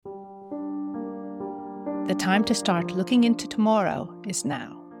The time to start looking into tomorrow is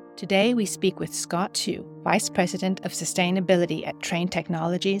now. Today, we speak with Scott TEW, Vice President of Sustainability at Trane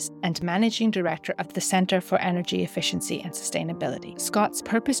Technologies and Managing Director of the Center for Energy Efficiency and Sustainability. Scott's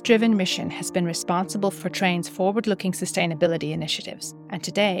purpose-driven mission has been responsible for Trane's forward-looking sustainability initiatives. And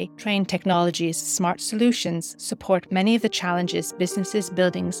today, Trane Technologies' smart solutions support many of the challenges businesses,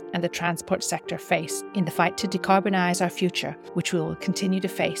 buildings, and the transport sector face in the fight to decarbonize our future, which we will continue to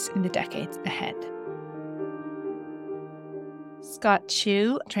face in the decades ahead. Scott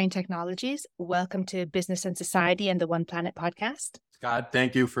TEW, Trane Technologies, welcome to Business and Society and the One Planet podcast. Scott,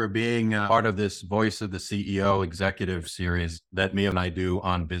 thank you for being part of this Voice of the CEO executive series that Mia and I do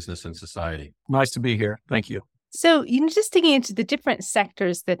on business and society. Nice to be here. Thank you. So, just digging into the different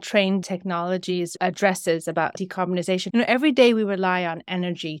sectors that Trane Technologies addresses about decarbonization. Every day we rely on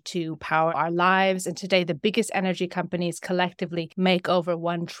energy to power our lives. And today, the biggest energy companies collectively make over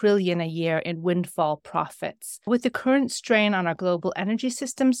 $1 trillion a year in windfall profits. With the current strain on our global energy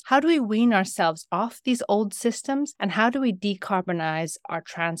systems, how do we wean ourselves off these old systems? And how do we decarbonize our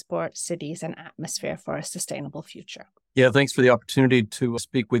transport, cities, and atmosphere for a sustainable future? Yeah, thanks for the opportunity to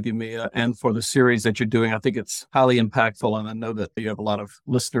speak with you, Mia, and for the series that you're doing. I think it's highly impactful, and I know that you have a lot of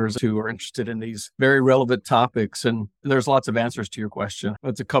listeners who are interested in these very relevant topics, and there's lots of answers to your question.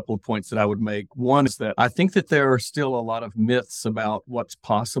 It's a couple of points that I would make. One is that I think that there are still a lot of myths about what's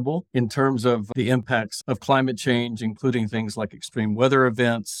possible in terms of the impacts of climate change, including things like extreme weather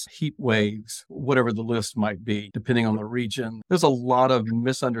events, heat waves, whatever the list might be, depending on the region. There's a lot of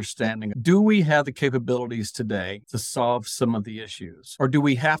misunderstanding. Do we have the capabilities today to solve some of the issues? Or do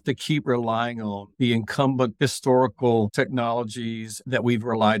we have to keep relying on the incumbent historical technologies that we've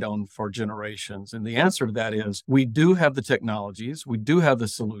relied on for generations? And the answer to that is we do have the technologies, we do have the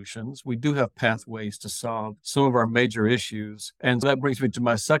solutions, we do have pathways to solve some of our major issues. And that brings me to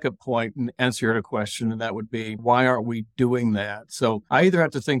my second point and answer your question, and that would be, why aren't we doing that? So I either have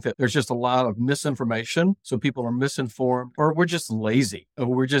to think that there's just a lot of misinformation, so people are misinformed, or we're just lazy, or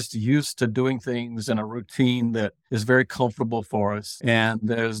we're just used to doing things in a routine that is very comfortable for us, and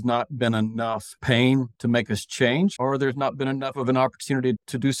there's not been enough pain to make us change, or there's not been enough of an opportunity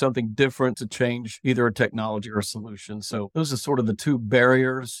to do something different to change either a technology or a solution. So those are sort of the two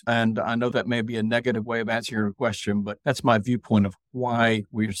barriers, and I know that may be a negative way of answering your question, but that's my viewpoint of why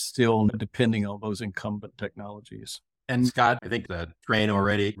we're still depending on those incumbent technologies. And Scott, I think that Trane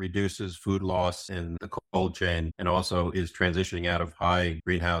already reduces food loss in the cold chain and also is transitioning out of high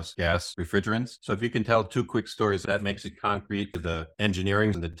greenhouse gas refrigerants. So if you can tell two quick stories that makes it concrete to the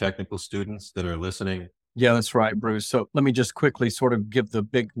engineering and the technical students that are listening. Yeah, that's right, Bruce. So let me just quickly sort of give the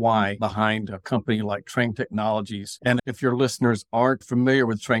big why behind a company like Trane Technologies. And if your listeners aren't familiar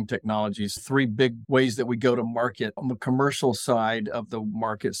with Trane Technologies, three big ways that we go to market on the commercial side of the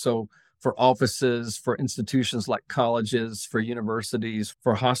market. So for offices, for institutions like colleges, for universities,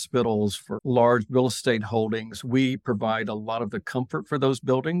 for hospitals, for large real estate holdings, we provide a lot of the comfort for those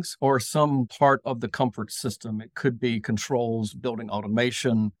buildings or some part of the comfort system. It could be controls, building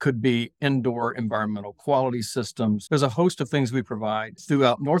automation, could be indoor environmental quality systems. There's a host of things we provide.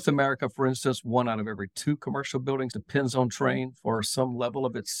 Throughout North America, for instance, 1 out of every 2 commercial buildings depends on Trane for some level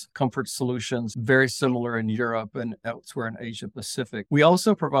of its comfort solutions, very similar in Europe and elsewhere in Asia Pacific. We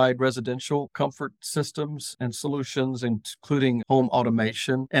also provide residential comfort systems and solutions, including home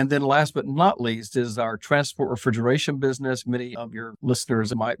automation. And then last but not least is our transport refrigeration business. Many of your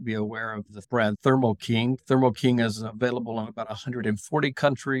listeners might be aware of the brand Thermo King. Thermo King is available in about 140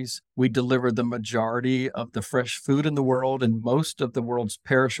 countries. We deliver the majority of the fresh food in the world and most of the world's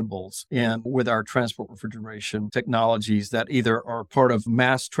perishables in with our transport refrigeration technologies that either are part of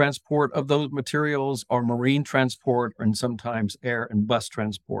mass transport of those materials or marine transport and sometimes air and bus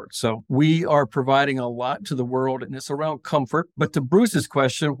transport. So we are providing a lot to the world, and it's around comfort. But to Bruce's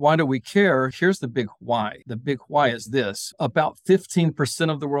question, why do we care? Here's the big why. The big why is this. About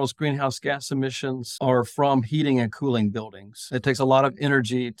 15% of the world's greenhouse gas emissions are from heating and cooling buildings. It takes a lot of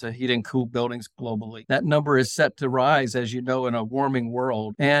energy to heat and cool buildings globally. That number is set to rise, as you know, in a warming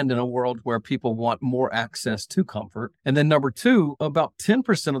world and in a world where people want more access to comfort. And then number 2, about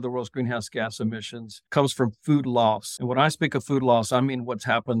 10% of the world's greenhouse gas emissions comes from food loss. And when I speak of food loss, I mean what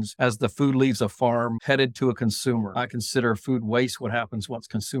happens as the food leaves a farm headed to a consumer. I consider food waste what happens once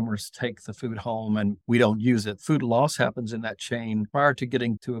consumers take the food home and we don't use it. Food loss happens in that chain prior to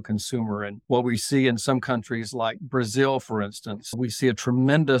getting to a consumer. And what we see in some countries like Brazil, for instance, we see a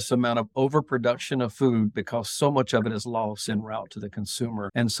tremendous amount of overproduction of food because so much of it is lost en route to the consumer.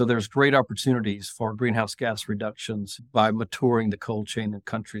 And so there's great opportunities for greenhouse gas reductions by maturing the cold chain in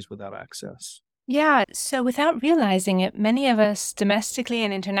countries without access. Yeah, so without realizing it, many of us domestically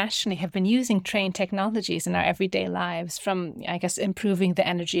and internationally have been using Trane technologies in our everyday lives, from, I guess, improving the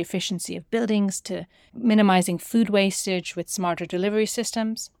energy efficiency of buildings to minimizing food wastage with smarter delivery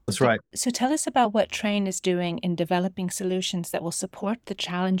systems. That's right. So tell us about what Trane is doing in developing solutions that will support the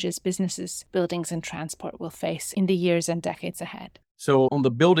challenges businesses, buildings, and transport will face in the years and decades ahead. So on the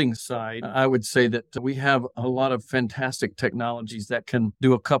building side, I would say that we have a lot of fantastic technologies that can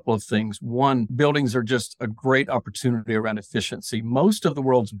do a couple of things. One, buildings are just a great opportunity around efficiency. Most of the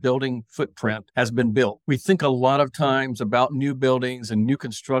world's building footprint has been built. We think a lot of times about new buildings and new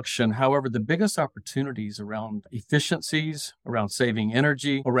construction. However, the biggest opportunities around efficiencies, around saving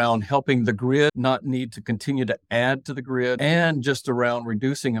energy, around helping the grid not need to continue to add to the grid, and just around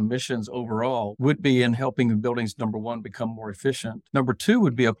reducing emissions overall would be in helping the buildings, number one, become more efficient. Number two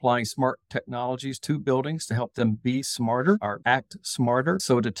would be applying smart technologies to buildings to help them be smarter or act smarter.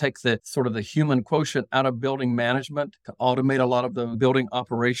 So to take the sort of the human quotient out of building management, to automate a lot of the building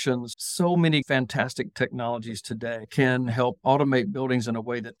operations. So many fantastic technologies today can help automate buildings in a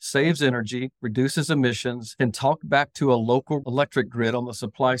way that saves energy, reduces emissions, can talk back to a local electric grid on the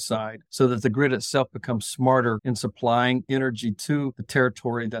supply side so that the grid itself becomes smarter in supplying energy to the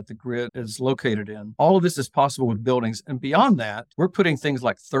territory that the grid is located in. All of this is possible with buildings. And beyond that, we're putting things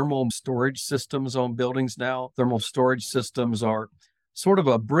like thermal storage systems on buildings now. Thermal storage systems are sort of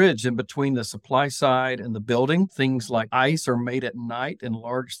a bridge in between the supply side and the building. Things like ice are made at night in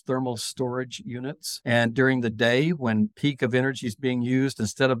large thermal storage units. And during the day, when peak of energy is being used,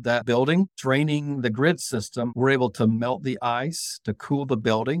 instead of that building draining the grid system, we're able to melt the ice to cool the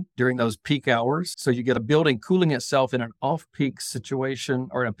building during those peak hours. So you get a building cooling itself in an off-peak situation,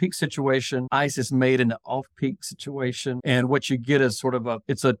 or in a peak situation. Ice is made in an off-peak situation. And what you get is sort of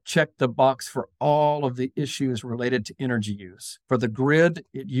it's a check the box for all of the issues related to energy use. For the grid,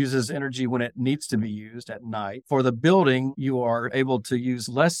 it uses energy when it needs to be used at night. For the building, you are able to use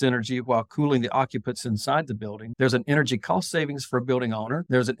less energy while cooling the occupants inside the building. There's an energy cost savings for a building owner.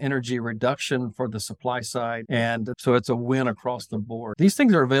 There's an energy reduction for the supply side. And so it's a win across the board. These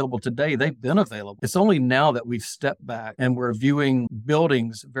things are available today. They've been available. It's only now that we've stepped back and we're viewing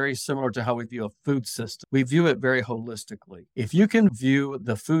buildings very similar to how we view a food system. We view it very holistically. If you can view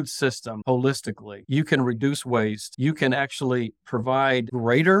the food system holistically, you can reduce waste. You can actually provide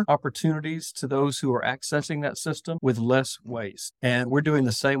greater opportunities to those who are accessing that system with less waste. And we're doing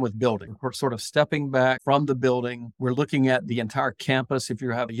the same with building. We're sort of stepping back from the building. We're looking at the entire campus. If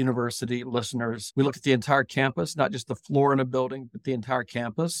you have a university listeners, we look at the entire campus, not just the floor in a building, but the entire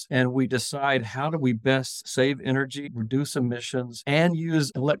campus. And we decide, how do we best save energy, reduce emissions, and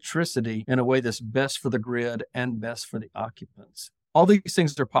use electricity in a way that's best for the grid and best for the occupants. All these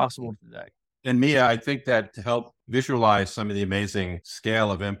things are possible today. And Mia, I think that to help visualize some of the amazing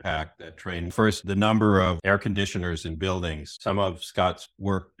scale of impact that Trane, first, the number of air conditioners in buildings. Some of Scott's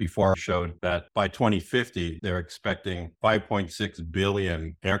work before showed that by 2050, they're expecting 5.6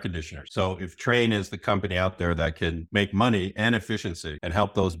 billion air conditioners. So if Trane is the company out there that can make money and efficiency and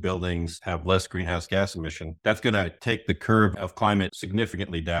help those buildings have less greenhouse gas emission, that's going to take the curve of climate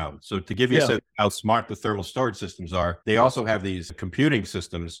significantly down. So to give you a sense of how smart the thermal storage systems are, they also have these computing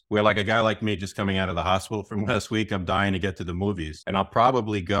systems where, like a guy like me just coming out of the hospital from last week, I'm dying to get to the movies, and I'll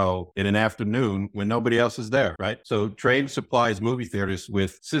probably go in an afternoon when nobody else is there, right? So Trane supplies movie theaters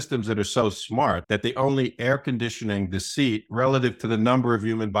with systems that are so smart that they only air conditioning the seat relative to the number of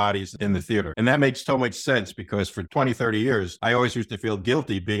human bodies in the theater. And that makes so much sense because for 20, 30 years, I always used to feel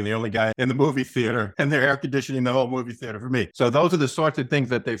guilty being the only guy in the movie theater and they're air conditioning the whole movie theater for me. So those are the sorts of things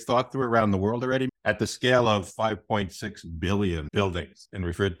that they've thought through around the world already at the scale of 5.6 billion buildings in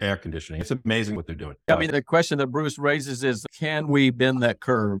refrigerated air conditioning. It's amazing what they're doing. I mean, the question that Bruce raises is, can we bend that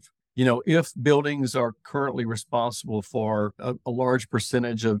curve? You know, if buildings are currently responsible for a large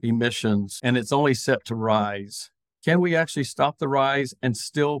percentage of emissions and it's only set to rise, can we actually stop the rise and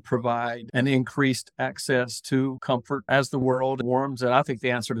still provide an increased access to comfort as the world warms? And I think the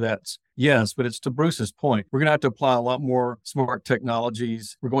answer to that's yes, but it's to Bruce's point. We're going to have to apply a lot more smart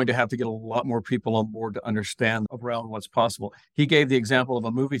technologies. We're going to have to get a lot more people on board to understand around what's possible. He gave the example of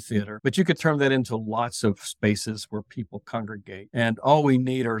a movie theater, but you could turn that into lots of spaces where people congregate. And all we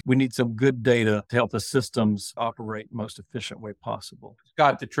need some good data to help the systems operate in the most efficient way possible.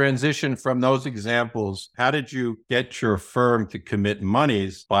 Scott, the transition from those examples, how did you get your firm to commit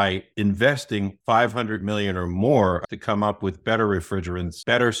monies by investing $500 million or more to come up with better refrigerants,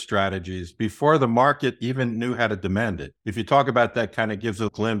 better strategies before the market even knew how to demand it? If you talk about that, kind of gives a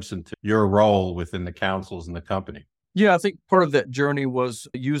glimpse into your role within the councils and the company. Yeah, I think part of that journey was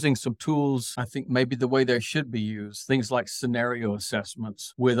using some tools, I think maybe the way they should be used, things like scenario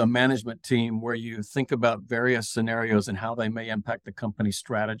assessments with a management team where you think about various scenarios and how they may impact the company's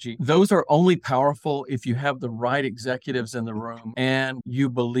strategy. Those are only powerful if you have the right executives in the room and you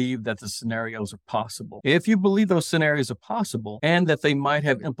believe that the scenarios are possible. If you believe those scenarios are possible and that they might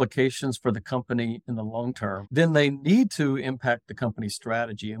have implications for the company in the long term, then they need to impact the company's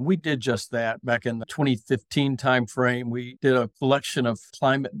strategy. And we did just that back in the 2015 timeframe. We did a collection of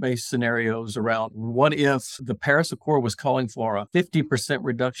climate-based scenarios around what if the Paris Accord was calling for a 50%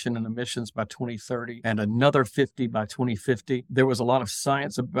 reduction in emissions by 2030 and another 50 by 2050. There was a lot of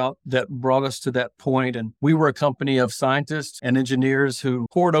science about that brought us to that point. And we were a company of scientists and engineers who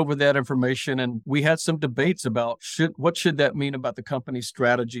poured over that information. And we had some debates about what should that mean about the company's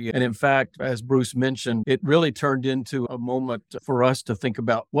strategy. And in fact, as Bruce mentioned, it really turned into a moment for us to think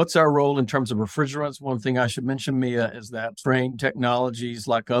about what's our role in terms of refrigerants. One thing I should mention, Mia, is that Trane Technologies,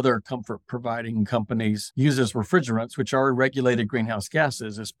 like other comfort providing companies, uses refrigerants, which are regulated greenhouse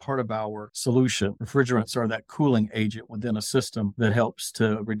gases, as part of our solution. Refrigerants are that cooling agent within a system that helps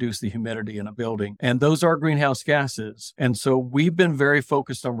to reduce the humidity in a building. And those are greenhouse gases. And so we've been very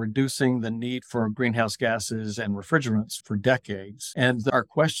focused on reducing the need for greenhouse gases and refrigerants for decades. And our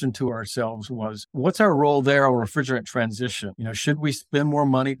question to ourselves was, what's our role there on refrigerant transition? Should we spend more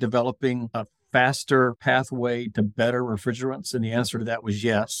money developing a faster pathway to better refrigerants? And the answer to that was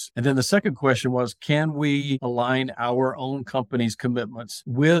yes. And then the second question was, can we align our own company's commitments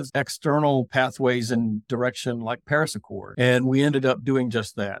with external pathways and direction like Paris Accord? And we ended up doing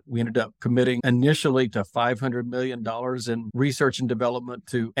just that. We ended up committing initially to $500 million in research and development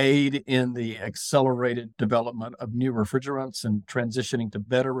to aid in the accelerated development of new refrigerants and transitioning to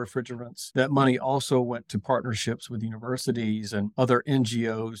better refrigerants. That money also went to partnerships with universities and other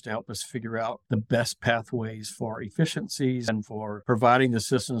NGOs to help us figure out the best pathways for efficiencies and for providing the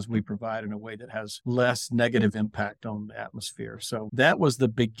systems we provide in a way that has less negative impact on the atmosphere. So that was the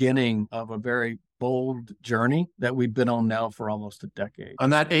beginning of a very bold journey that we've been on now for almost a decade. On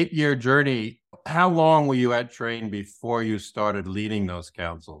that 8-year journey, how long were you at Trane before you started leading those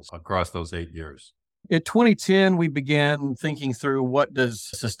councils across those 8 years? In 2010, we began thinking through what does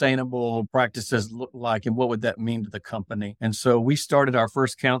sustainable practices look like and what would that mean to the company. And so we started our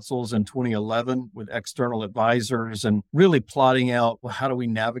first councils in 2011 with external advisors and really plotting out, well, how do we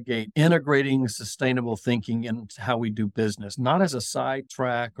navigate integrating sustainable thinking into how we do business, not as a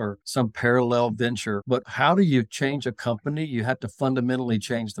sidetrack or some parallel venture, but how do you change a company? You have to fundamentally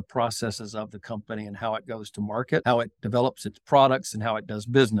change the processes of the company and how it goes to market, how it develops its products, and how it does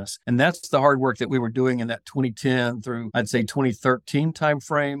business. And that's the hard work that we were doing in that 2010 through, I'd say, 2013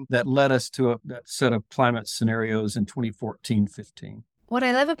 timeframe that led us to that set of climate scenarios in 2014-15. What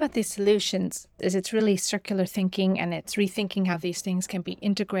I love about these solutions is it's really circular thinking, and it's rethinking how these things can be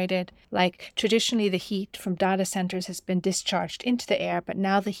integrated. Like traditionally, the heat from data centers has been discharged into the air, but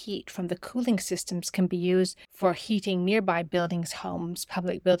now the heat from the cooling systems can be used for heating nearby buildings, homes,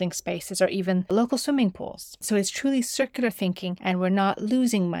 public building spaces, or even local swimming pools. So it's truly circular thinking, and we're not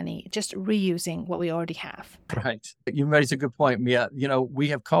losing money, just reusing what we already have. Right. You raised a good point, Mia.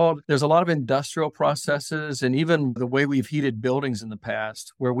 There's a lot of industrial processes and even the way we've heated buildings in the past,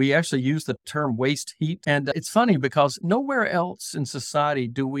 where we actually use the term waste heat. And it's funny because nowhere else in society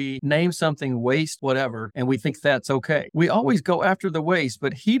do we name something waste, whatever, and we think that's okay. We always go after the waste,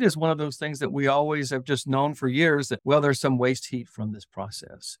 but heat is one of those things that we always have just known for years that, well, there's some waste heat from this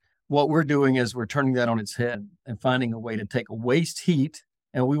process. What we're doing is we're turning that on its head and finding a way to take waste heat,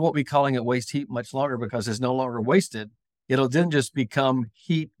 and we won't be calling it waste heat much longer because it's no longer wasted. It'll then just become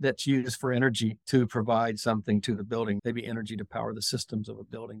heat that's used for energy to provide something to the building, maybe energy to power the systems of a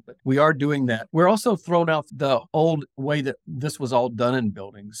building. But we are doing that. We're also throwing out the old way that this was all done in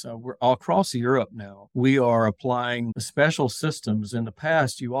buildings. So we're all across Europe now. We are applying special systems. In the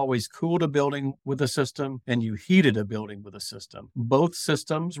past, you always cooled a building with a system and you heated a building with a system. Both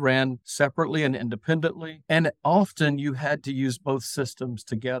systems ran separately and independently, and often you had to use both systems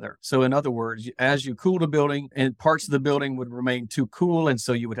together. So in other words, as you cooled a building and parts of the building would remain too cool, and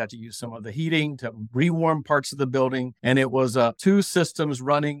so you would have to use some of the heating to rewarm parts of the building. And it was two systems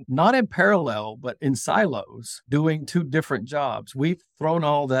running not in parallel, but in silos, doing two different jobs. We've thrown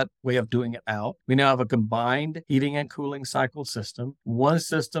all that way of doing it out. We now have a combined heating and cooling cycle system, one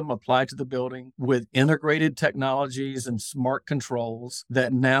system applied to the building with integrated technologies and smart controls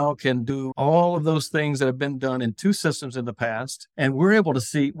that now can do all of those things that have been done in two systems in the past. And we're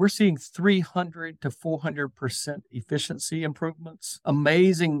seeing 300 to 400% efficiency efficiency improvements,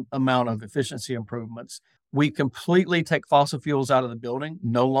 amazing amount of efficiency improvements. We completely take fossil fuels out of the building.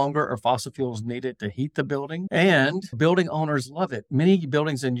 No longer are fossil fuels needed to heat the building. And building owners love it. Many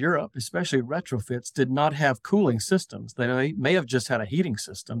buildings in Europe, especially retrofits, did not have cooling systems. They may have just had a heating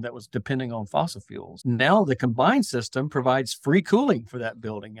system that was depending on fossil fuels. Now the combined system provides free cooling for that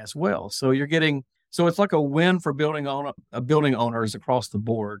building as well. So it's like a win for building owners across the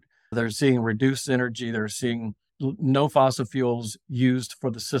board. They're seeing reduced energy. They're seeing no fossil fuels used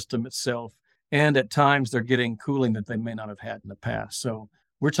for the system itself. And at times they're getting cooling that they may not have had in the past. So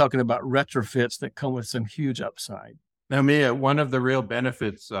we're talking about retrofits that come with some huge upside. Now, Mia, one of the real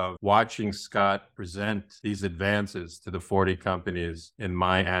benefits of watching Scott present these advances to the 40 companies in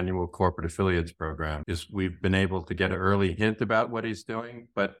my annual corporate affiliates program is we've been able to get an early hint about what he's doing.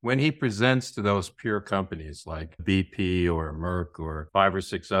 But when he presents to those peer companies like BP or Merck or 5 or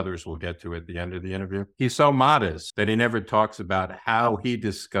 6 others we'll get to at the end of the interview, he's so modest that he never talks about how he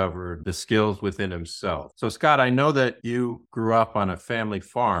discovered the skills within himself. So, Scott, I know that you grew up on a family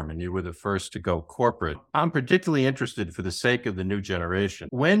farm and you were the first to go corporate. I'm particularly interested for the sake of the new generation.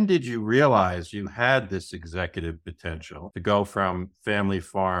 When did you realize you had this executive potential to go from family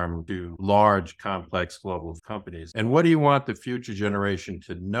farm to large, complex global companies? And what do you want the future generation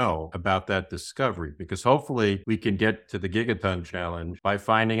to know about that discovery? Because hopefully we can get to the Gigaton Challenge by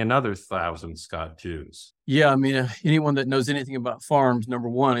finding another 1,000 Scott Tews. Yeah, I mean, anyone that knows anything about farms, number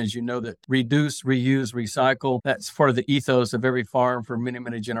one is that reduce, reuse, recycle, that's part of the ethos of every farm for many,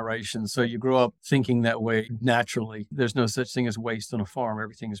 many generations. So you grow up thinking that way naturally. There's no such thing as waste on a farm.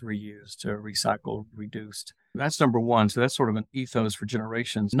 Everything is reused, recycled, reduced. That's number one. So that's sort of an ethos for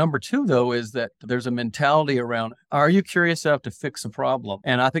generations. Number two, though, is that there's a mentality around, are you curious enough to fix a problem?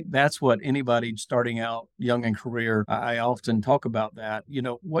 And I think that's what anybody starting out young in career, I often talk about that.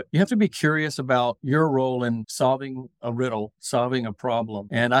 You have to be curious about your role in solving a riddle, solving a problem.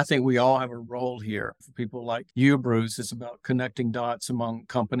 And I think we all have a role here. For people like you, Bruce, it's about connecting dots among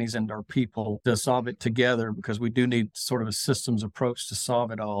companies and our people to solve it together, because we do need sort of a systems approach to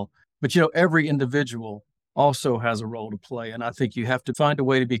solve it all. But, every individual also has a role to play. And I think you have to find a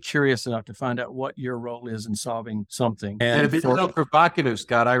way to be curious enough to find out what your role is in solving something. And if it's a little provocative,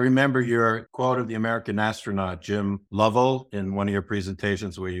 Scott, I remember your quote of the American astronaut, Jim Lovell, in one of your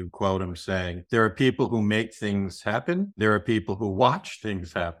presentations where you quote him saying, there are people who make things happen. There are people who watch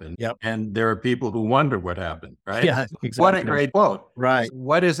things happen. Yep. And there are people who wonder what happened, right? Yeah, exactly. What a great quote. Right.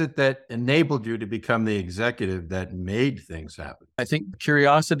 What is it that enabled you to become the executive that made things happen? I think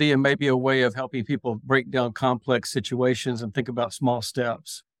curiosity and maybe a way of helping people break down complex situations and think about small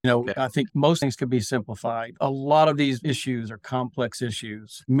steps. I think most things could be simplified. A lot of these issues are complex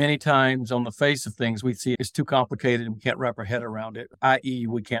issues. Many times on the face of things, we see it's too complicated and we can't wrap our head around it, i.e.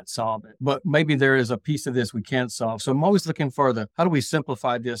 we can't solve it. But maybe there is a piece of this we can solve. So I'm always looking for how do we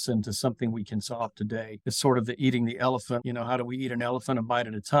simplify this into something we can solve today? It's sort of the eating the elephant. How do we eat an elephant a bite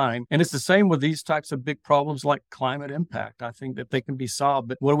at a time? And it's the same with these types of big problems like climate impact. I think that they can be solved,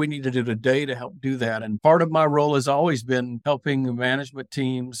 but what do we need to do today to help do that? And part of my role has always been helping the management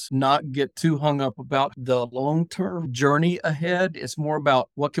teams not get too hung up about the long-term journey ahead. It's more about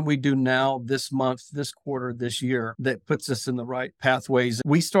what can we do now, this month, this quarter, this year that puts us in the right pathways.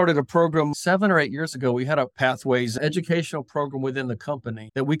 We started a program 7 or 8 years ago. We had a pathways educational program within the company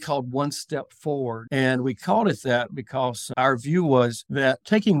that we called One Step Forward. And we called it that because our view was that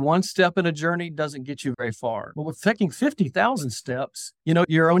taking one step in a journey doesn't get you very far. But with taking 50,000 steps,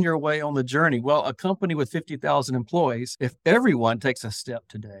 you're on your way on the journey. Well, a company with 50,000 employees, if everyone takes a step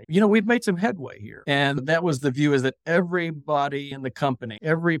today, we've made some headway here. And that was the view, is that everybody in the company,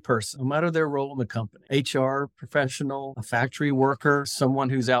 every person, no matter their role in the company, HR professional, a factory worker, someone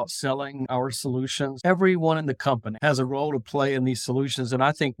who's out selling our solutions, everyone in the company has a role to play in these solutions. And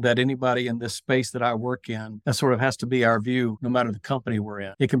I think that anybody in this space that I work in, that sort of has to be our view, no matter the company we're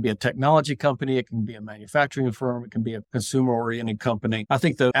in. It can be a technology company, it can be a manufacturing firm, it can be a consumer-oriented company. I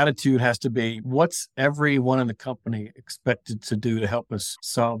think the attitude has to be, what's everyone in the company expected to do to help us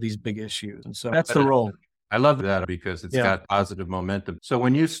solve these big issues? And so that's the role. I love that because it's got positive momentum. So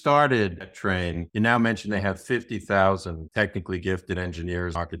when you started at Trane, you now mentioned they have 50,000 technically gifted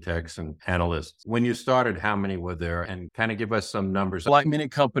engineers, architects, and analysts. When you started, how many were there? And kind of give us some numbers. Like many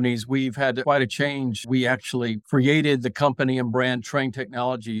companies, we've had quite a change. We actually created the company and brand Trane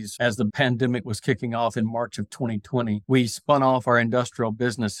Technologies as the pandemic was kicking off in March of 2020. We spun off our industrial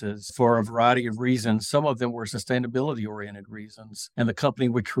businesses for a variety of reasons. Some of them were sustainability-oriented reasons. And the company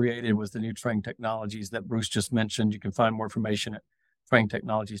we created was the new Trane Technologies that Bruce just mentioned. You can find more information at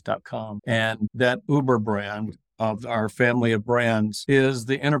tranetechnologies.com. And that Uber brand of our family of brands is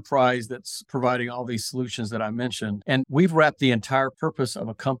the enterprise that's providing all these solutions that I mentioned. And we've wrapped the entire purpose of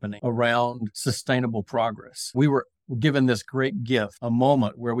a company around sustainable progress. We were given this great gift, a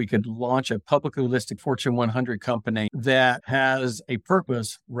moment where we could launch a publicly listed Fortune 100 company that has a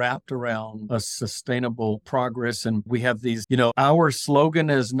purpose wrapped around a sustainable progress. And we have these, our slogan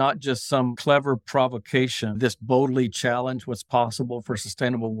is not just some clever provocation. This boldly challenge what's possible for a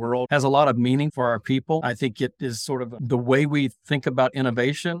sustainable world has a lot of meaning for our people. I think it is sort of the way we think about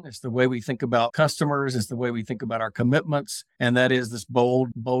innovation. It's the way we think about customers. It's the way we think about our commitments. And that is this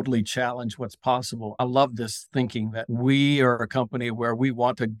boldly challenge what's possible. I love this thinking that we are a company where we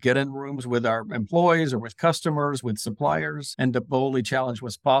want to get in rooms with our employees or with customers, with suppliers, and to boldly challenge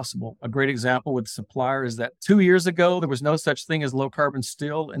what's possible. A great example with suppliers is that 2 years ago, there was no such thing as low carbon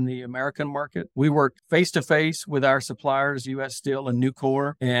steel in the American market. We worked face to face with our suppliers, US Steel and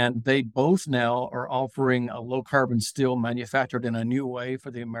Nucor, and they both now are offering a low carbon steel manufactured in a new way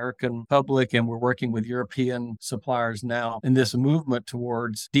for the American public. And we're working with European suppliers now in this movement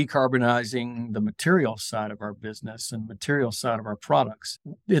towards decarbonizing the material side of our business and material side of our products.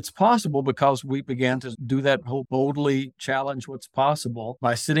 It's possible because we began to do that whole boldly challenge what's possible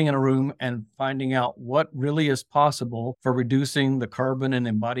by sitting in a room and finding out what really is possible for reducing the carbon and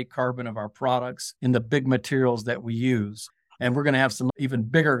embodied carbon of our products in the big materials that we use. And we're going to have some even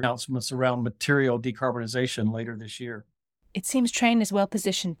bigger announcements around material decarbonization later this year. It seems Trane is well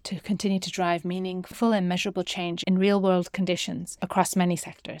positioned to continue to drive meaningful and measurable change in real-world conditions across many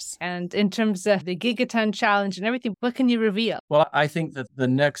sectors. And in terms of the Gigaton Challenge and everything, what can you reveal? Well, I think that the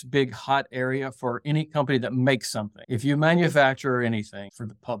next big hot area for any company that makes something, if you manufacture anything for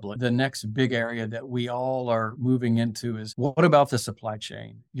the public, the next big area that we all are moving into is, what about the supply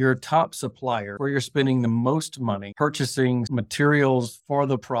chain? Your top supplier, where you're spending the most money purchasing materials for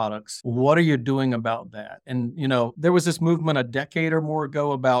the products. What are you doing about that? And, there was this movement a decade or more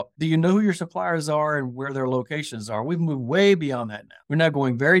ago about, do you know who your suppliers are and where their locations are? We've moved way beyond that now. We're now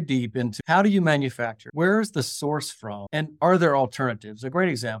going very deep into, how do you manufacture? Where is the source from? And are there alternatives? A great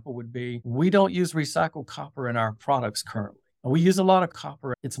example would be, we don't use recycled copper in our products currently. We use a lot of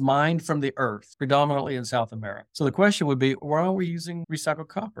copper. It's mined from the earth, predominantly in South America. So the question would be, why aren't we using recycled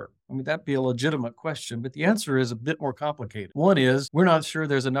copper? I mean, that'd be a legitimate question, but the answer is a bit more complicated. One is, we're not sure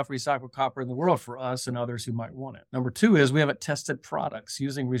there's enough recycled copper in the world for us and others who might want it. Number two is, we haven't tested products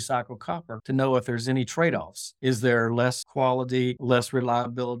using recycled copper to know if there's any trade-offs. Is there less quality, less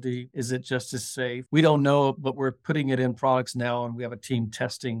reliability? Is it just as safe? We don't know, but we're putting it in products now, and we have a team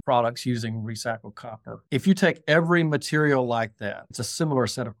testing products using recycled copper. If you take every material like that, it's a similar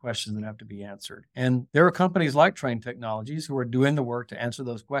set of questions that have to be answered. And there are companies like Trane Technologies who are doing the work to answer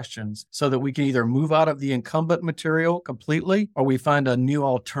those questions so that we can either move out of the incumbent material completely, or we find a new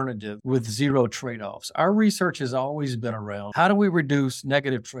alternative with zero trade-offs. Our research has always been around, how do we reduce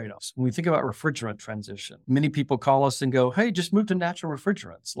negative trade-offs? When we think about refrigerant transition, many people call us and go, hey, just move to natural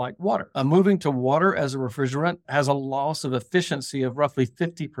refrigerants like water. Moving to water as a refrigerant has a loss of efficiency of roughly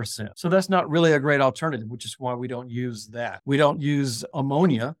 50%. So that's not really a great alternative, which is why we don't use that. We don't use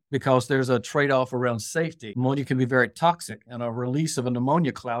ammonia because there's a trade-off around safety. Ammonia can be very toxic, and a release of an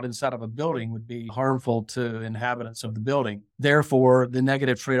ammonia cloud inside of a building would be harmful to inhabitants of the building. Therefore, the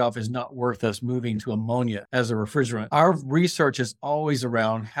negative trade-off is not worth us moving to ammonia as a refrigerant. Our research is always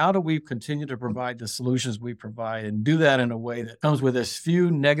around, how do we continue to provide the solutions we provide and do that in a way that comes with as few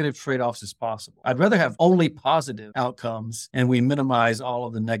negative trade-offs as possible. I'd rather have only positive outcomes and we minimize all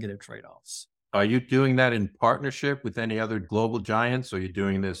of the negative trade-offs. Are you doing that in partnership with any other global giants, or are you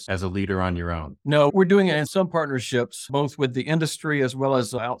doing this as a leader on your own? No, we're doing it in some partnerships, both with the industry as well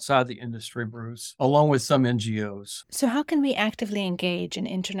as outside the industry, Bruce, along with some NGOs. So how can we actively engage in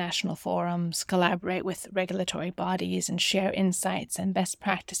international forums, collaborate with regulatory bodies, and share insights and best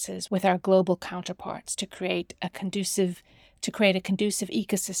practices with our global counterparts to create a conducive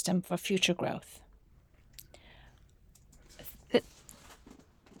ecosystem for future growth?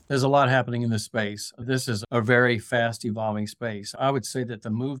 There's a lot happening in this space. This is a very fast evolving space. I would say that the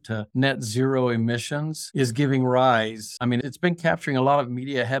move to net zero emissions is giving rise. I mean, it's been capturing a lot of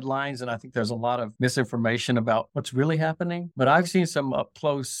media headlines, and I think there's a lot of misinformation about what's really happening. But I've seen some up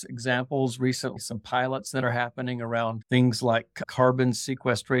close examples recently, some pilots that are happening around things like carbon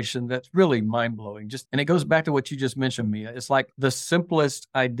sequestration. That's really mind blowing. And it goes back to what you just mentioned, Mia. It's like the simplest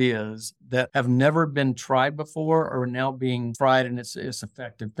ideas that have never been tried before are now being tried, and it's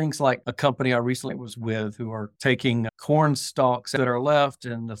effective. Things like a company I recently was with who are taking corn stalks that are left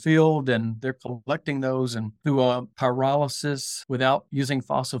in the field, and they're collecting those, and through a pyrolysis without using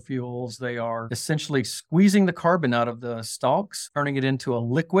fossil fuels, they are essentially squeezing the carbon out of the stalks, turning it into a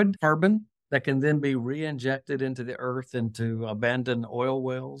liquid carbon. that can then be re-injected into the earth, into abandoned oil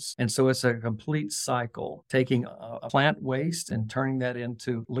wells. And so it's a complete cycle, taking a plant waste and turning that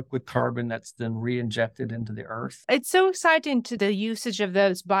into liquid carbon that's then re-injected into the earth. It's so exciting to the usage of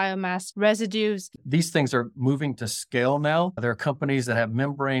those biomass residues. These things are moving to scale now. There are companies that have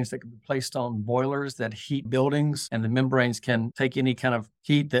membranes that can be placed on boilers that heat buildings, and the membranes can take any kind of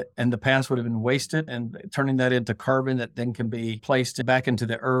heat that in the past would have been wasted and turning that into carbon that then can be placed back into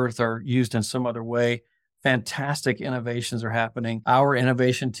the earth or used in some other way. Fantastic innovations are happening. Our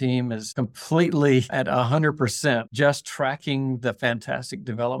innovation team is completely at 100% just tracking the fantastic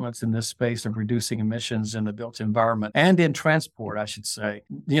developments in this space of reducing emissions in the built environment and in transport, I should say.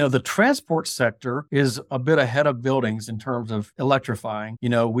 The transport sector is a bit ahead of buildings in terms of electrifying.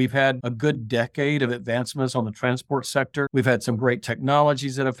 We've had a good decade of advancements on the transport sector. We've had some great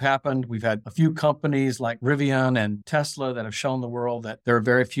technologies that have happened. We've had a few companies like Rivian and Tesla that have shown the world that there are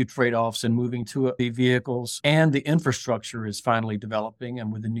very few trade-offs in moving to a vehicle. And the infrastructure is finally developing.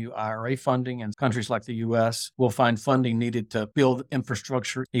 And with the new IRA funding, and countries like the U.S. will find funding needed to build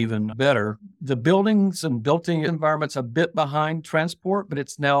infrastructure even better. The buildings and built-in environments a bit behind transport, but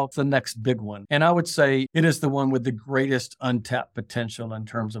it's now the next big one. And I would say it is the one with the greatest untapped potential in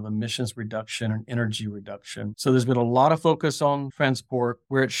terms of emissions reduction and energy reduction. So there's been a lot of focus on transport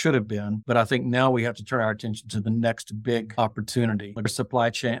where it should have been, but I think now we have to turn our attention to the next big opportunity, like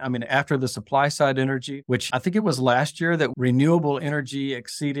supply chain. After the supply side energy, which I think it was last year that renewable energy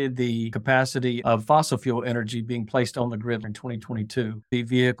exceeded the capacity of fossil fuel energy being placed on the grid in 2022. The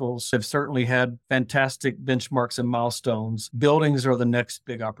vehicles have certainly had fantastic benchmarks and milestones. Buildings are the next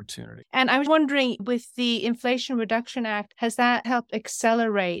big opportunity. And I was wondering, with the Inflation Reduction Act, has that helped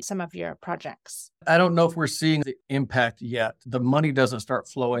accelerate some of your projects? I don't know if we're seeing the impact yet. The money doesn't start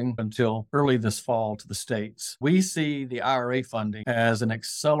flowing until early this fall to the states. We see the IRA funding as an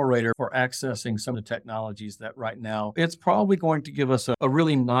accelerator for accessing some of the technologies that right now, it's probably going to give us a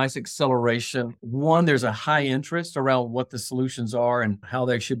really nice acceleration. One, there's a high interest around what the solutions are and how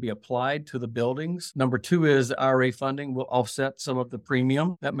they should be applied to the buildings. Number two is IRA funding will offset some of the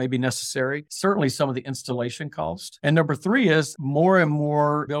premium that may be necessary, certainly some of the installation cost. And number three is more and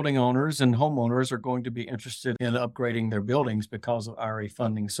more building owners and homeowners are going to be interested in upgrading their buildings because of IRA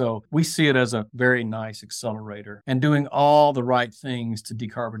funding. So we see it as a very nice accelerator and doing all the right things to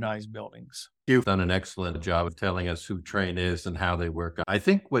decarbonize buildings. You've done an excellent job of telling us who Trane is and how they work. I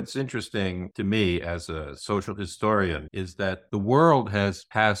think what's interesting to me as a social historian is that the world has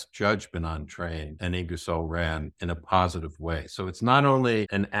passed judgment on Trane and Ingersoll Rand in a positive way. So it's not only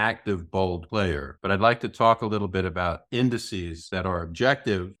an active, bold player, but I'd like to talk a little bit about indices that are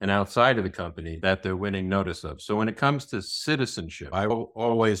objective and outside of the company that they're winning notice of. So when it comes to citizenship, I will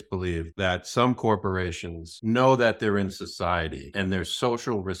always believe that some corporations know that they're in society and they're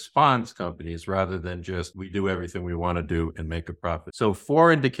social response companies rather than just we do everything we want to do and make a profit. So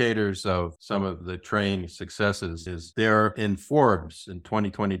 4 indicators of some of the Trane successes is they're in Forbes in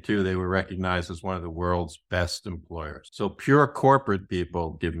 2022, they were recognized as one of the world's best employers. So pure corporate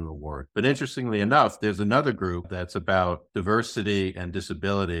people give them an award. But interestingly enough, there's another group that's about diversity and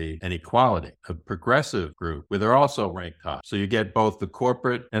disability and equality, a progressive group where they're also ranked top. So you get both the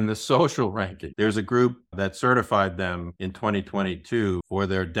corporate and the social ranking. There's a group that certified them in 2022 for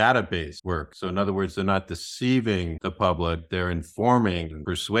their database work. So in other words, they're not deceiving the public, they're informing and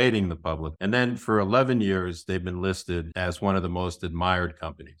persuading the public. And then for 11 years, they've been listed as one of the most admired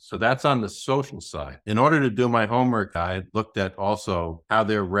companies. So that's on the social side. In order to do my homework, I looked at also how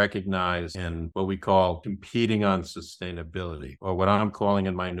they're recognized in what we call competing on sustainability, or what I'm calling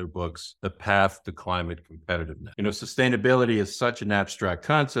in my new books, the path to climate competitiveness. Sustainability is such an abstract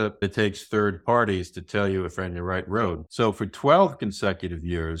concept, it takes third parties to tell you if you're on the right road. So for 12 consecutive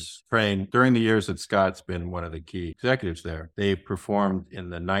years, Trane, during the years that Scott's been one of the key executives there, they performed in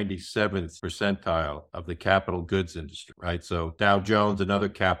the 97th percentile of the capital goods industry, right? So Dow Jones, another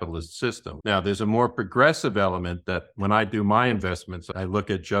capitalist system. Now, there's a more progressive element that when I do my investments, I look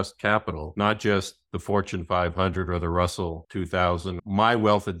at just capital, not just the Fortune 500 or the Russell 2000. My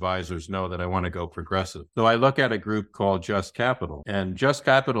wealth advisors know that I want to go progressive. So I look at a group called Just Capital. And Just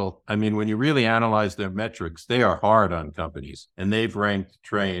Capital, when you really analyze their metrics, they are hard on companies. And they've ranked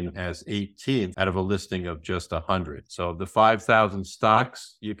Trane as 18th out of a listing of just 100. So the 5,000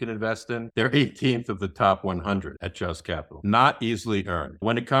 stocks you can invest in, they're 18th of the top 100 at Just Capital. Not easily earned.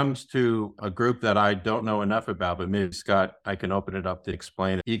 When it comes to a group that I don't know enough about, but maybe Scott, I can open it up to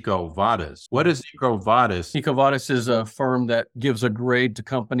explain, EcoVadis. What is EcoVadis. EcoVadis is a firm that gives a grade to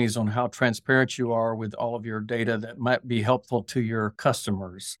companies on how transparent you are with all of your data that might be helpful to your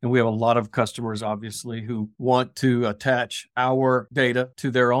customers. And we have a lot of customers, obviously, who want to attach our data to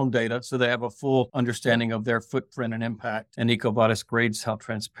their own data so they have a full understanding of their footprint and impact. And EcoVadis grades how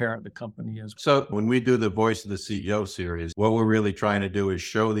transparent the company is. So when we do the Voice of the CEO series, what we're really trying to do is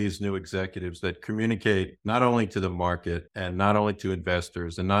show these new executives that communicate not only to the market and not only to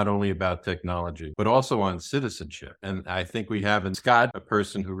investors and not only about technology, but also on citizenship. And I think we have in Scott a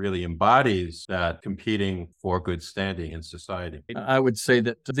person who really embodies that competing for good standing in society. I would say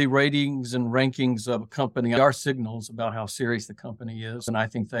that the ratings and rankings of a company are signals about how serious the company is. And I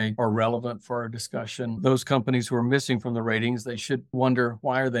think they are relevant for our discussion. Those companies who are missing from the ratings, they should wonder,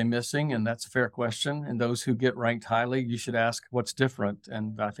 why are they missing? And that's a fair question. And those who get ranked highly, you should ask what's different.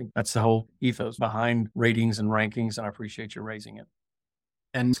 And I think that's the whole ethos behind ratings and rankings. And I appreciate you raising it.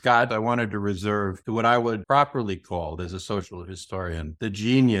 And Scott, I wanted to reserve to what I would properly call, as a social historian, the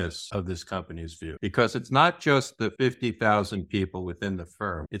genius of this company's view. Because it's not just the 50,000 people within the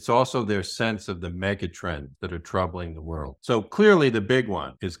firm, it's also their sense of the megatrends that are troubling the world. So clearly the big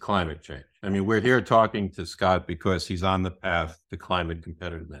one is climate change. I mean, we're here talking to Scott because he's on the path to climate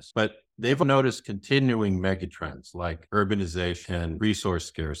competitiveness. But they've noticed continuing megatrends like urbanization, resource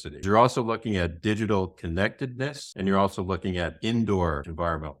scarcity. You're also looking at digital connectedness, and you're also looking at indoor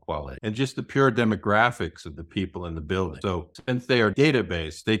environmental quality and just the pure demographics of the people in the building. So since they are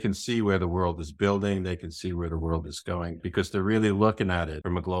database, they can see where the world is building, they can see where the world is going because they're really looking at it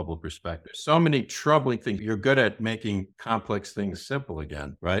from a global perspective. So many troubling things. You're good at making complex things simple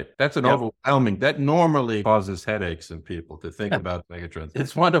again, right? That's an overwhelming, that normally causes headaches in people to think about megatrends.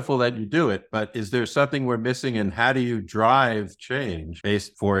 It's wonderful that you do it, but is there something we're missing, and how do you drive change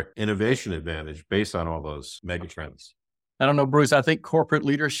based for innovation advantage based on all those megatrends? I don't know, Bruce. I think corporate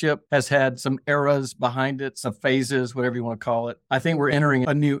leadership has had some eras behind it, some phases, whatever you want to call it. I think we're entering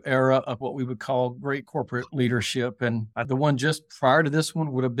a new era of what we would call great corporate leadership. And the one just prior to this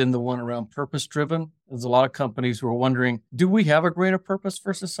one would have been the one around purpose-driven. There's a lot of companies who are wondering, do we have a greater purpose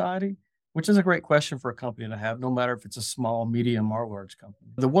for society? Which is a great question for a company to have, no matter if it's a small, medium, or large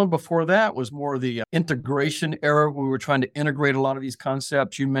company. The one before that was more the integration era. We were trying to integrate a lot of these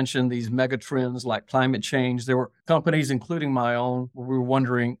concepts. You mentioned these mega trends like climate change. There were companies, including my own, where we were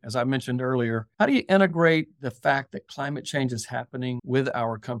wondering, as I mentioned earlier, how do you integrate the fact that climate change is happening with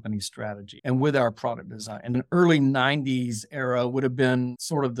our company strategy and with our product design? And the early 90s era would have been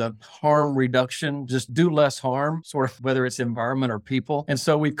sort of the harm reduction, just do less harm, sort of whether it's environment or people. And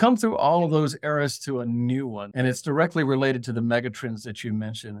so we've come through all of those eras to a new one. And it's directly related to the megatrends that you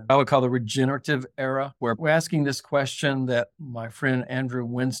mentioned. I would call the regenerative era, where we're asking this question that my friend Andrew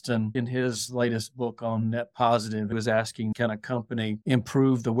Winston, in his latest book on Net Positive, was asking, can a company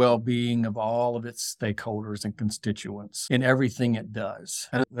improve the well-being of all of its stakeholders and constituents in everything it does?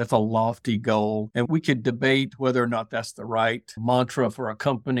 And that's a lofty goal. And we could debate whether or not that's the right mantra for a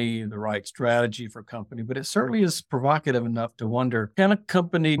company, the right strategy for a company, but it certainly is provocative enough to wonder, can a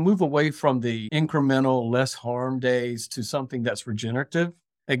company move away from the incremental, less harm days to something that's regenerative?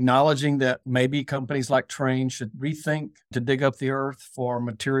 Acknowledging that maybe companies like Trane should rethink to dig up the earth for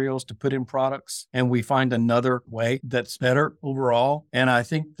materials to put in products, and we find another way that's better overall. And I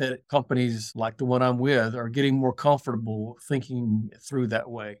think that companies like the one I'm with are getting more comfortable thinking through that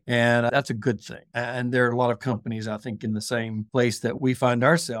way. And that's a good thing. And there are a lot of companies, I think, in the same place that we find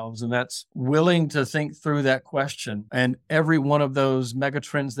ourselves, and that's willing to think through that question. And every one of those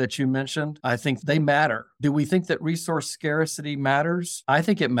megatrends that you mentioned, I think they matter. Do we think that resource scarcity matters? I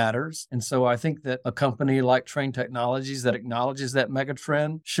think it matters. And so I think that a company like Trane Technologies that acknowledges that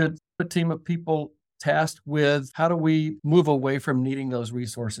megatrend should put a team of people tasked with how do we move away from needing those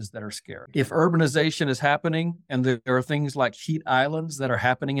resources that are scarce. If urbanization is happening and there are things like heat islands that are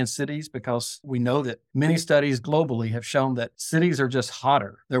happening in cities, because we know that many studies globally have shown that cities are just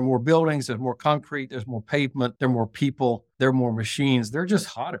hotter. There are more buildings, there's more concrete, there's more pavement, there are more people, there are more machines. They're just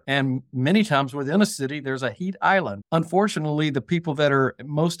hotter. And many times within a city, there's a heat island. Unfortunately, the people that are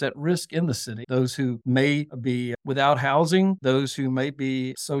most at risk in the city, those who may be without housing, those who may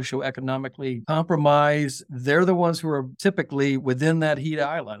be socioeconomically compromised, they're the ones who are typically within that heat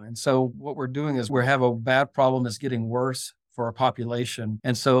island. And so what we're doing is we have a bad problem that's getting worse for our population.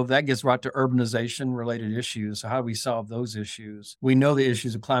 And so that gets right to urbanization related issues. So how do we solve those issues? We know the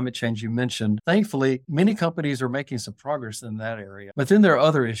issues of climate change you mentioned. Thankfully, many companies are making some progress in that area. But then there are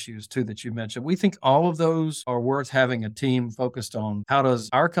other issues too that you mentioned. We think all of those are worth having a team focused on. How does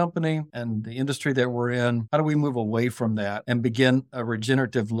our company and the industry that we're in, how do we move away from that and begin a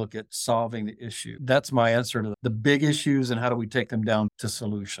regenerative look at solving the issue? That's my answer to the big issues and how do we take them down to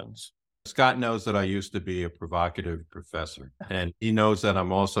solutions. Scott knows that I used to be a provocative professor, and he knows that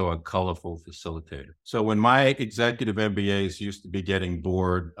I'm also a colorful facilitator. So when my executive MBAs used to be getting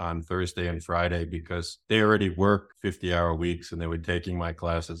bored on Thursday and Friday because they already work 50-hour weeks and they were taking my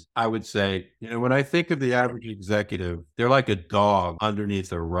classes, I would say, when I think of the average executive, they're like a dog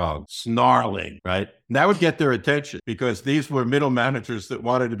underneath a rug, snarling, right? And that would get their attention because these were middle managers that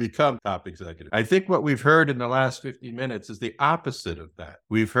wanted to become top executives. I think what we've heard in the last 50 minutes is the opposite of that.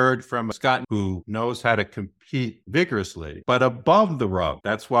 We've heard from Scott, who knows how to compete vigorously, but above the rug.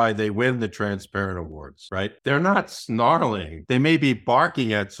 That's why they win the Transparent Awards, right? They're not snarling. They may be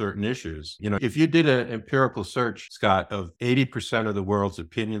barking at certain issues. If you did an empirical search, Scott, of 80% of the world's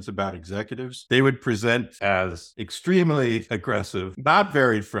opinions about executives, they would present as extremely aggressive, not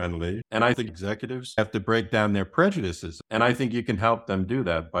very friendly. And I think executives have to break down their prejudices. And I think you can help them do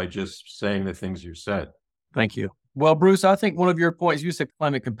that by just saying the things you said. Thank you. Well, Bruce, I think one of your points, you said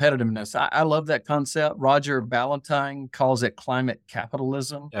climate competitiveness. I love that concept. Roger Ballantyne calls it climate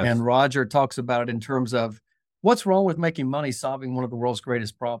capitalism. Yes. And Roger talks about it in terms of what's wrong with making money solving one of the world's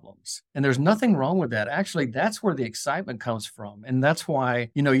greatest problems? And there's nothing wrong with that. Actually, that's where the excitement comes from. And that's why,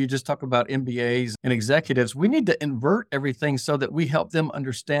 you just talk about MBAs and executives. We need to invert everything so that we help them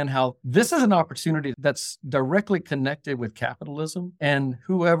understand how this is an opportunity that's directly connected with capitalism. And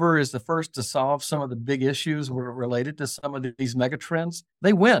whoever is the first to solve some of the big issues related to some of these megatrends,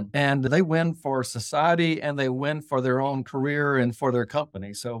 they win. And they win for society and they win for their own career and for their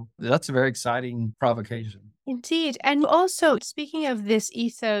company. So that's a very exciting provocation. Indeed. And also, speaking of this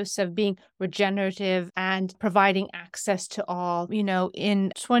ethos of being regenerative and providing access to all,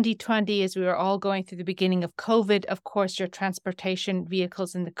 in 2020, as we were all going through the beginning of COVID, of course, your transportation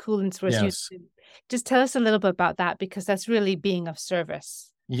vehicles and the coolants was used to. Just tell us a little bit about that, because that's really being of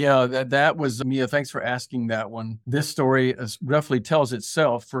service. Yeah, that was, Mia, thanks for asking that one. This story roughly tells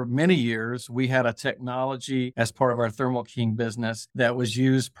itself. For many years, we had a technology as part of our Thermo King business that was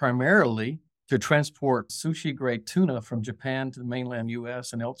used primarily to transport sushi-grade tuna from Japan to the mainland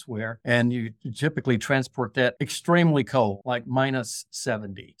U.S. and elsewhere. And you typically transport that extremely cold, like minus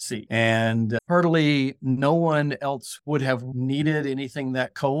 70 C. And hardly no one else would have needed anything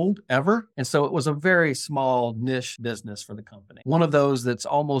that cold ever. And so it was a very small niche business for the company. One of those that's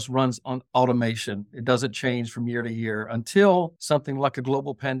almost runs on automation. It doesn't change from year to year until something like a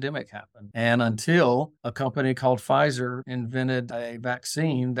global pandemic happened. And until a company called Pfizer invented a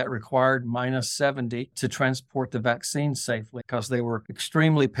vaccine that required minus 70 to transport the vaccine safely, because they were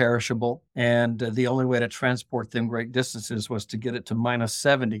extremely perishable. And the only way to transport them great distances was to get it to minus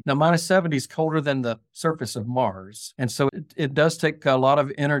 70. Now, minus 70 is colder than the surface of Mars. And so it does take a lot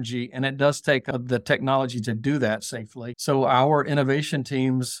of energy, and it does take the technology to do that safely. So our innovation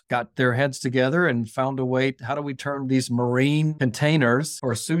teams got their heads together and found a way, how do we turn these marine containers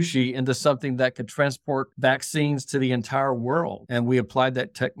or sushi into something that could transport vaccines to the entire world? And we applied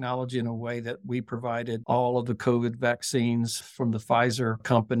that technology in a way that we provided all of the COVID vaccines from the Pfizer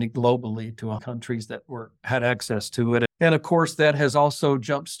company globally to countries that had access to it. And of course, that has also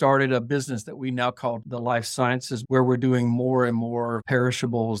jump-started a business that we now call the life sciences, where we're doing more and more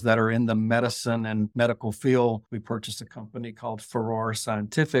perishables that are in the medicine and medical field. We purchased a company called Farrar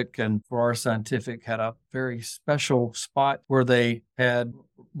Scientific, and Farrar Scientific had a very special spot where they had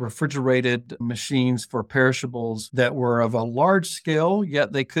refrigerated machines for perishables that were of a large scale,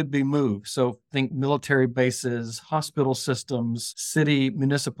 yet they could be moved. So think military bases, hospital systems, city,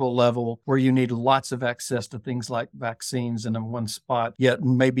 municipal level, where you need lots of access to things like vaccines in one spot, yet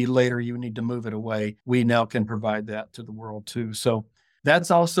maybe later you need to move it away. We now can provide that to the world too. So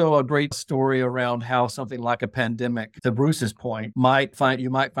that's also a great story around how something like a pandemic, to Bruce's point, you might find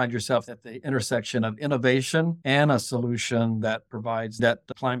yourself at the intersection of innovation and a solution that provides that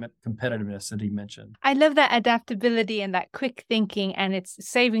climate competitiveness that he mentioned. I love that adaptability and that quick thinking, and it's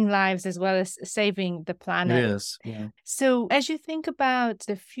saving lives as well as saving the planet. It is, yeah. So as you think about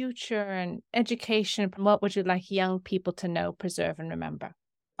the future and education, what would you like young people to know, preserve, and remember?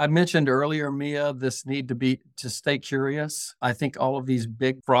 I mentioned earlier, Mia, this need to stay curious. I think all of these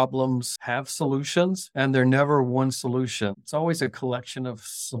big problems have solutions, and they're never one solution. It's always a collection of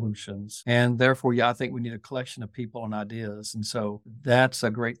solutions. And therefore, I think we need a collection of people and ideas. And so that's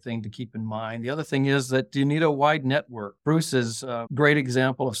a great thing to keep in mind. The other thing is that you need a wide network. Bruce is a great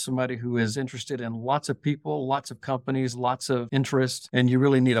example of somebody who is interested in lots of people, lots of companies, lots of interest. And you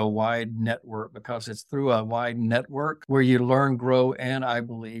really need a wide network, because it's through a wide network where you learn, grow, and I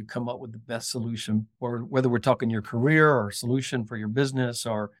believe you come up with the best solution, or whether we're talking your career or a solution for your business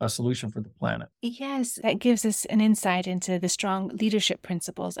or a solution for the planet. Yes, that gives us an insight into the strong leadership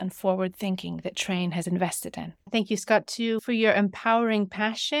principles and forward thinking that Trane has invested in. Thank you, Scott, too, for your empowering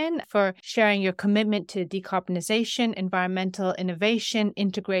passion, for sharing your commitment to decarbonization, environmental innovation,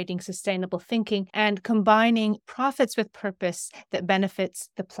 integrating sustainable thinking, and combining profits with purpose that benefits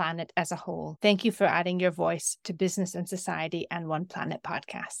the planet as a whole. Thank you for adding your voice to Business and Society and One Planet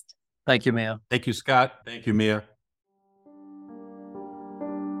podcast. Thank you, Mia. Thank you, Scott. Thank you, Mia.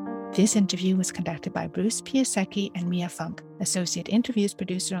 This interview was conducted by Bruce Piasecki and Mia Funk. Associate interviews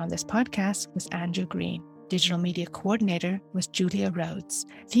producer on this podcast was Andrew Green. Digital media coordinator was Julia Rhodes.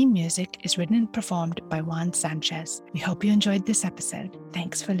 Theme music is written and performed by Juan Sanchez. We hope you enjoyed this episode.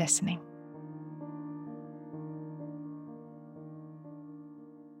 Thanks for listening.